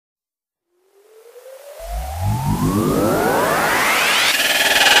1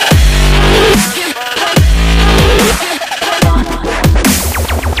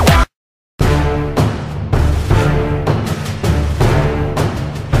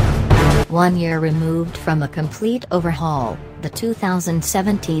 year removed from a complete overhaul, the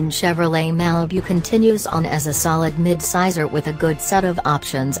 2017 Chevrolet Malibu continues on as a solid mid-sizer with a good set of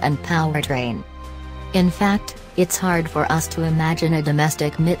options and powertrain. In fact, it's hard for us to imagine a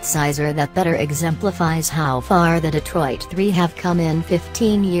domestic mid-sizer that better exemplifies how far the Detroit 3 have come in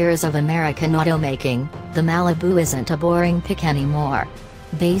 15 years of American automaking. The Malibu isn't a boring pick anymore.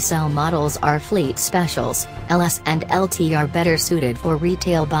 Base L models are fleet specials, LS and LT are better suited for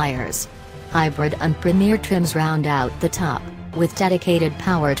retail buyers. Hybrid and Premier trims round out the top, with dedicated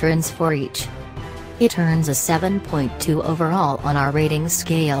powertrains for each. It earns a 7.2 overall on our rating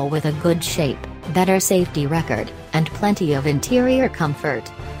scale with a good shape, better safety record, and plenty of interior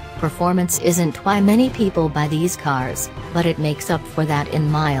comfort. Performance isn't why many people buy these cars, but it makes up for that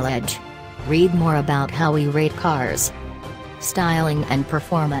in mileage. Read more about how we rate cars. Styling and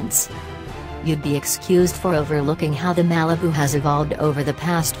performance. You'd be excused for overlooking how the Malibu has evolved over the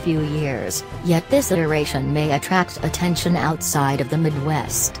past few years, yet this iteration may attract attention outside of the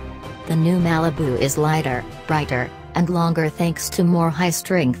Midwest. The new Malibu is lighter, brighter, and longer thanks to more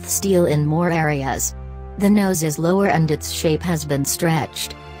high-strength steel in more areas. The nose is lower and its shape has been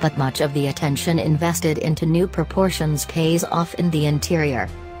stretched, but much of the attention invested into new proportions pays off in the interior.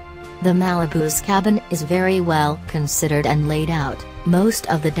 The Malibu's cabin is very well considered and laid out. Most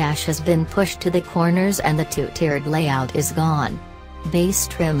of the dash has been pushed to the corners and the two-tiered layout is gone. Base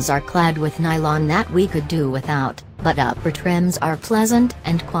trims are clad with nylon that we could do without, but upper trims are pleasant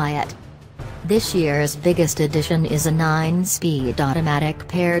and quiet. This year's biggest addition is a 9-speed automatic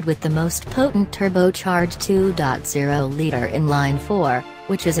paired with the most potent turbocharged 2.0-liter inline-4,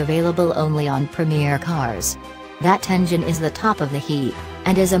 which is available only on Premier cars. That engine is the top of the heap,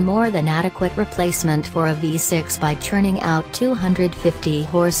 and is a more than adequate replacement for a V6 by churning out 250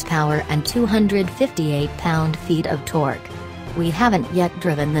 horsepower and 258 pound-feet of torque. We haven't yet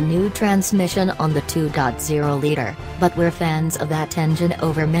driven the new transmission on the 2.0-liter, but we're fans of that engine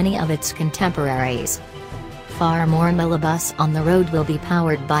over many of its contemporaries. Far more Malibus on the road will be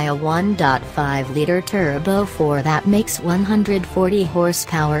powered by a 1.5-liter turbo 4 that makes 140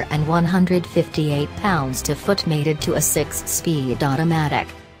 horsepower and 158 pounds-to-foot mated to a 6-speed automatic.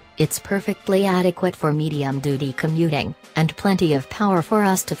 It's perfectly adequate for medium-duty commuting, and plenty of power for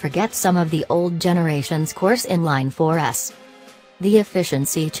us to forget some of the old generation's coarse inline 4s. The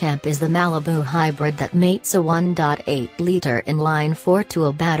efficiency champ is the Malibu Hybrid that mates a 1.8-liter inline-4 to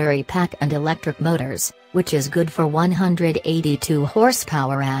a battery pack and electric motors, which is good for 182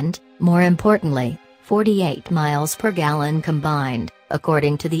 horsepower and, more importantly, 48 miles per gallon combined,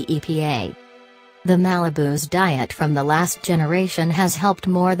 according to the EPA. The Malibu's diet from the last generation has helped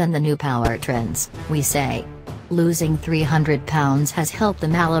more than the new powertrains, we say. Losing 300 pounds has helped the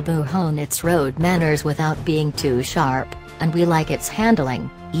Malibu hone its road manners without being too sharp, and we like its handling,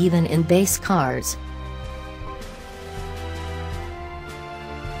 even in base cars.